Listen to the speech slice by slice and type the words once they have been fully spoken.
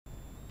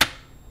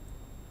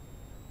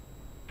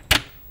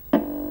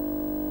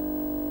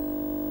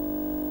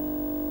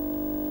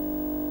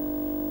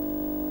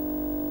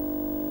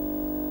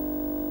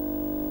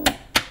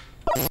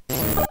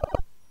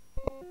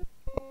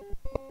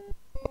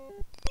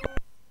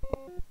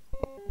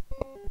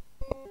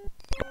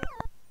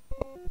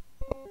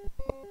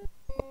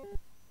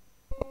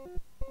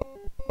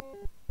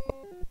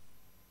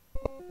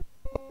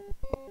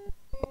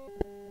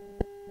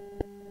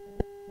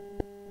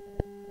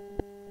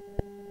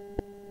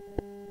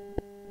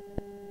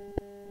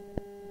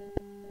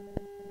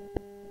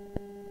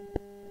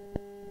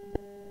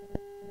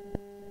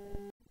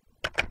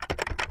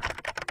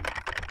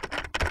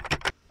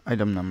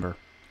Item number,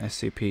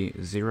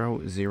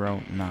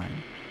 SCP-009.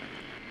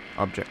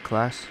 Object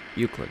Class,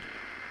 Euclid.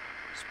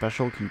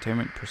 Special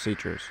Containment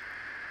Procedures.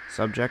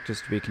 Subject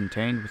is to be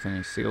contained within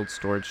a sealed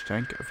storage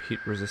tank of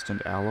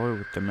heat-resistant alloy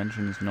with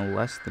dimensions no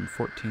less than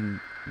 14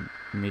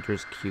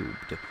 meters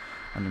cubed.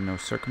 Under no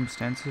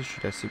circumstances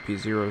should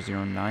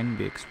SCP-009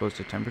 be exposed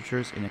to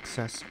temperatures in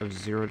excess of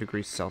 0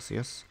 degrees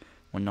Celsius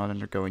when not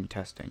undergoing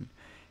testing,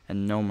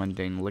 and no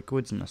mundane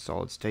liquids in a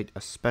solid state,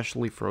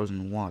 especially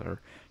frozen water,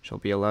 shall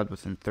be allowed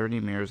within 30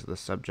 meters of the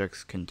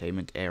subject's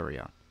containment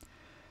area.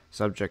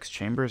 Subject's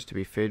chamber is to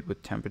be fitted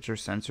with temperature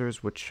sensors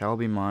which shall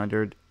be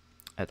monitored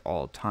at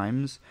all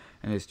times,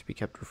 and is to be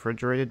kept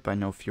refrigerated by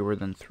no fewer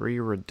than 3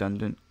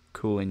 redundant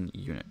cooling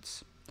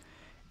units.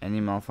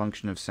 Any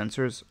malfunction of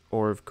sensors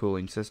or of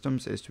cooling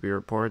systems is to be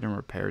reported and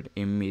repaired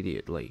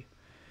immediately.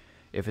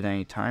 If at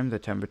any time the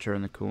temperature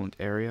in the coolant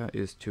area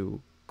is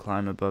to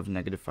climb above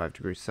 -5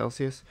 degrees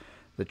Celsius,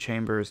 the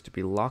chamber is to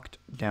be locked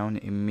down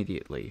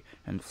immediately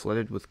and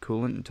flooded with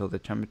coolant until the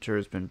temperature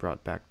has been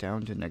brought back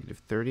down to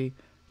 -30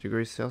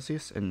 degrees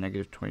Celsius and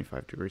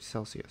 -25 degrees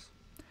Celsius.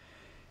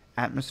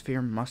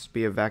 Atmosphere must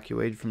be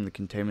evacuated from the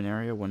containment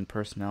area when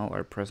personnel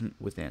are present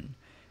within,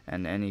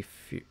 and any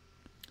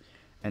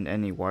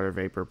water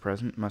vapor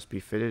present must be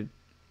fitted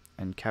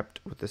and kept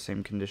with the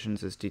same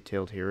conditions as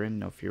detailed herein,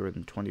 no fewer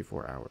than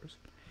 24 hours.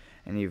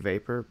 Any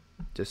vapor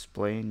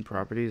displaying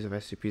properties of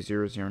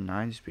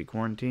SCP-009 is to be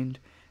quarantined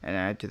and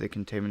added to the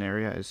containment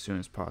area as soon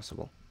as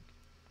possible.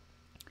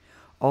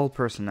 All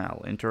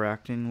personnel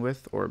interacting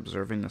with or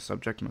observing the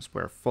subject must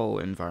wear full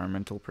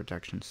environmental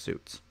protection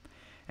suits.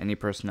 Any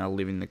personnel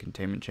leaving the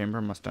containment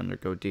chamber must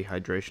undergo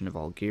dehydration of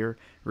all gear,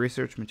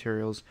 research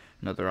materials,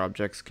 and other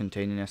objects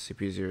containing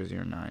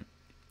SCP-009,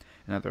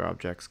 and other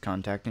objects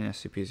contacting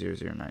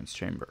SCP-009's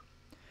chamber.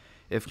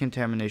 If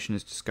contamination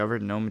is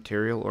discovered, no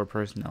material or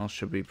personnel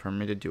should be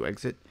permitted to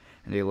exit,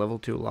 and a Level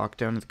 2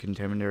 lockdown of the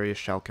containment area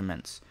shall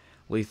commence.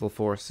 Lethal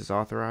force is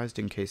authorized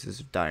in cases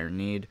of dire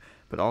need,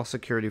 but all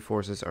security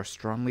forces are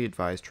strongly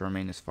advised to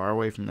remain as far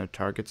away from their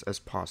targets as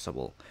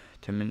possible,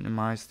 to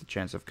minimize the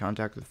chance of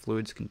contact with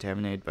fluids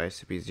contaminated by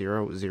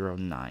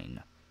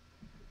SCP-009.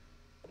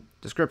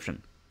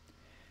 Description: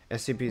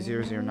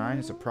 SCP-009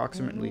 is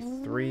approximately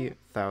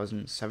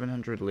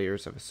 3,700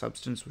 liters of a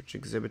substance which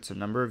exhibits a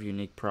number of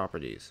unique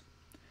properties.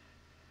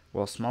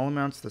 While small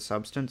amounts of the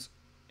substance,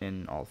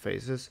 in all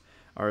phases,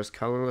 are as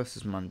colorless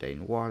as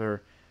mundane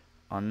water,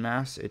 en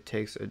masse it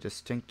takes a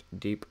distinct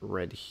deep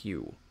red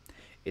hue.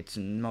 Its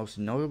most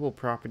notable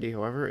property,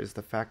 however, is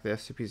the fact that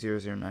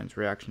SCP-009's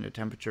reaction to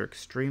temperature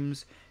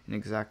extremes is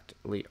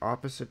exactly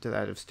opposite to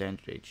that of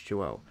standard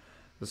H2O.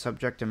 The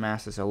subject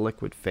amasses a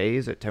liquid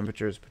phase at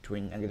temperatures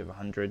between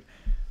 -100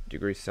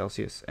 degrees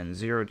Celsius and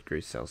 0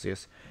 degrees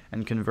Celsius,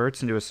 and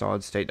converts into a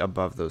solid state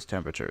above those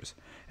temperatures.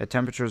 At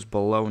temperatures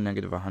below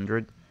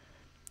 -100,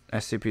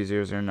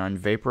 SCP-009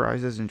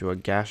 vaporizes into a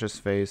gaseous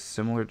phase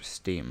similar to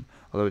steam,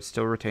 although it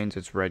still retains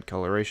its red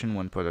coloration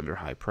when put under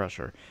high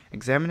pressure.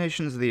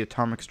 Examinations of the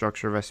atomic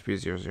structure of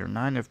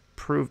SCP-009 have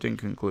proved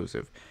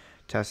inconclusive.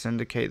 Tests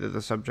indicate that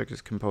the subject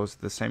is composed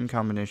of the same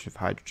combination of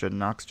hydrogen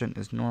and oxygen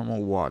as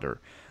normal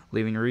water,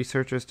 leaving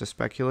researchers to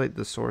speculate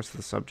the source of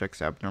the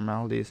subject's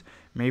abnormalities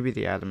may be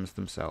the atoms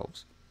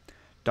themselves.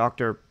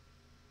 Dr.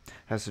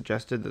 has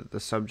suggested that the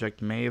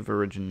subject may have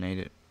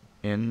originated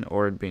in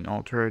or had been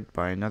altered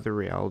by another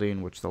reality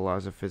in which the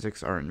laws of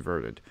physics are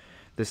inverted.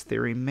 This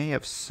theory may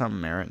have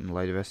some merit in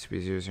light of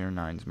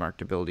SCP-009's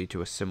marked ability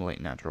to assimilate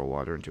natural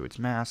water into its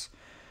mass.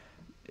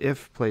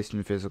 If placed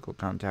in physical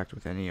contact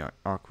with any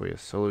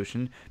aqueous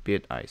solution, be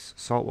it ice,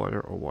 salt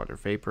water, or water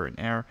vapor and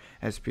air,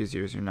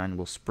 SCP-009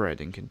 will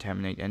spread and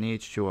contaminate any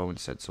H2O in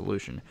said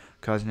solution,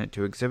 causing it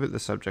to exhibit the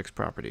subject's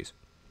properties.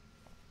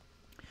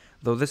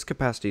 Though this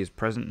capacity is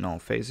present in all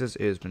phases,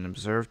 it has been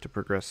observed to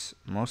progress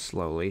most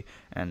slowly,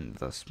 and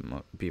thus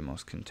be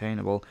most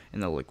containable,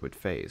 in the liquid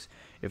phase.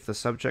 If the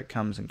subject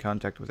comes in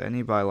contact with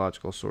any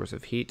biological source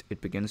of heat,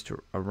 it begins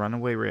a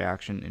runaway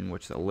reaction in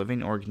which the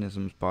living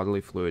organism's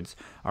bodily fluids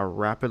are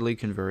rapidly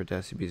converted to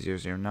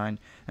SCP-009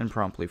 and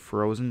promptly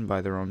frozen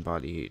by their own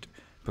body heat.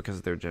 Because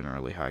of their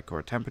generally high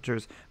core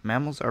temperatures,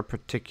 mammals are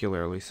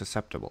particularly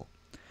susceptible.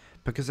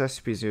 Because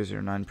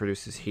SCP-009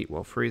 produces heat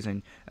while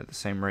freezing, at the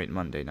same rate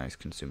mundane ice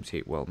consumes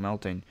heat while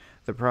melting,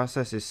 the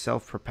process is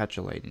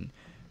self-perpetuating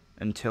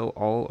until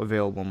all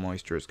available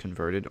moisture is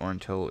converted or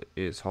until it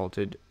is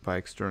halted by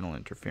external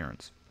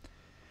interference.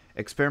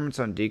 Experiments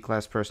on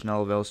D-class personnel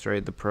have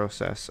illustrated the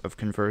process of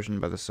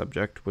conversion by the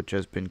subject, which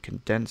has been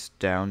condensed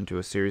down to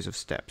a series of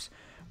steps.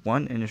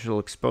 1. Initial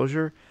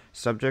exposure.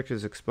 Subject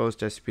is exposed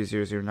to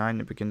SCP-009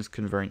 and begins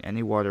converting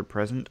any water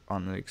present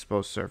on the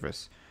exposed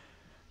surface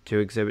to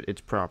exhibit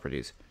its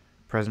properties.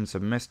 Presence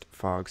of mist,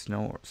 fog,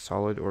 snow,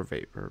 solid, or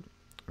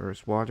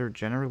vaporous water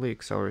generally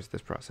accelerates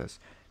this process.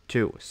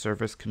 2.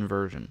 Surface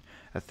conversion.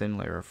 A thin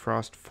layer of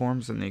frost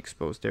forms in the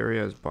exposed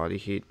area as body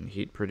heat and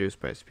heat produced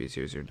by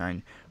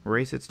SCP-009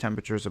 raise its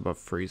temperatures above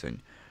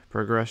freezing.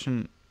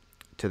 Progression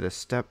to this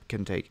step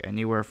can take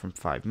anywhere from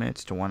 5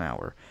 minutes to 1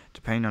 hour.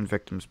 Depending on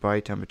victim's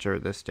body temperature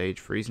at this stage,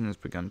 freezing has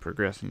begun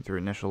progressing through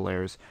initial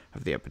layers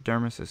of the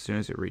epidermis as soon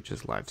as it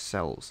reaches live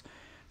cells.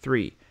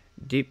 3.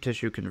 Deep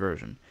tissue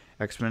conversion.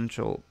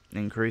 Exponential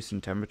increase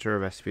in temperature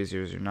of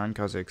SCP-009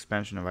 causes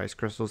expansion of ice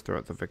crystals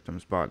throughout the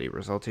victim's body,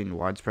 resulting in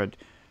widespread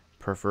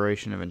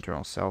perforation of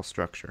internal cell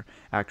structure.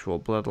 Actual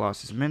blood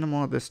loss is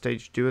minimal at this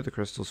stage due to the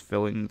crystals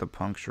filling the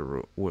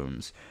puncture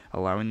wounds,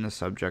 allowing the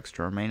subjects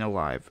to remain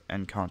alive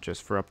and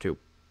conscious for up to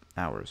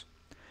hours.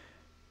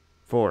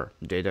 4.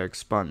 Data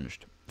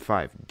expunged.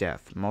 5.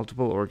 Death.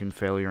 Multiple organ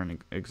failure and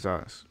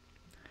exhaust.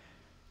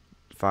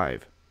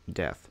 5.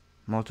 Death.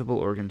 Multiple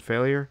organ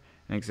failure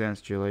and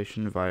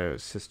exanthulation via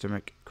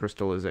systemic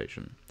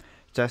crystallization.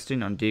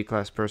 Testing on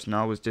D-Class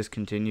personnel was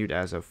discontinued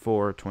as of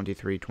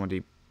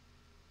 4/23/20.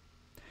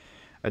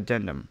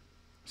 Addendum.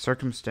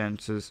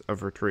 Circumstances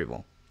of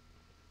retrieval.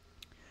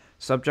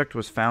 Subject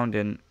was found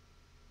in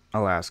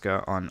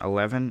Alaska on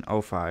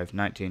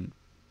 11/05/19.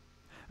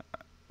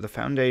 The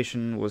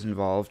Foundation was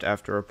involved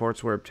after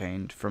reports were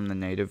obtained from the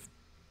native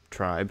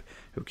tribe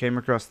who came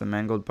across the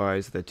mangled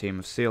bodies of the team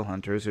of seal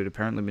hunters who had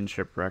apparently been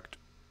shipwrecked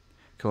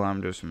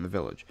kilometers from the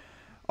village.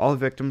 All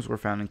victims were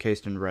found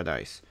encased in red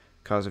ice.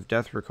 Cause of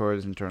death recorded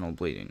as internal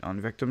bleeding. On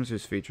victims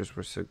whose features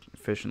were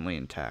sufficiently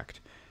intact,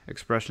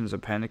 expressions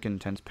of panic and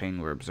intense pain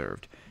were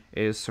observed.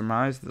 It is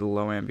surmised that the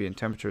low ambient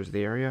temperatures of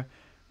the area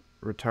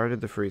retarded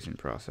the freezing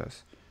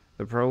process.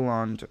 This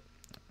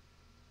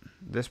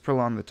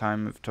prolonged the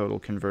time of total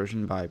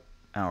conversion by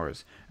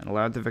hours and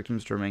allowed the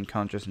victims to remain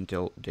conscious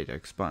until data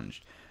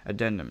expunged.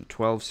 Addendum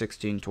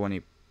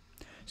 12/16/20.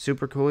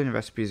 Supercooling of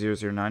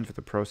SCP-009 for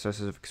the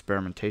processes of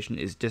experimentation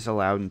is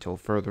disallowed until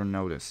further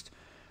notice.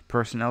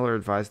 Personnel are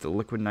advised that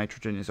liquid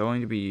nitrogen is only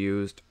to be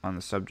used on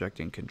the subject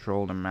in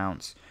controlled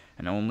amounts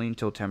and only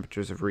until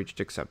temperatures have reached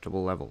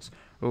acceptable levels.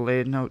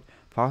 Related note,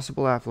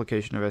 possible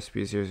application of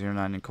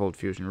SCP-009 in cold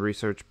fusion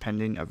research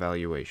pending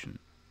evaluation.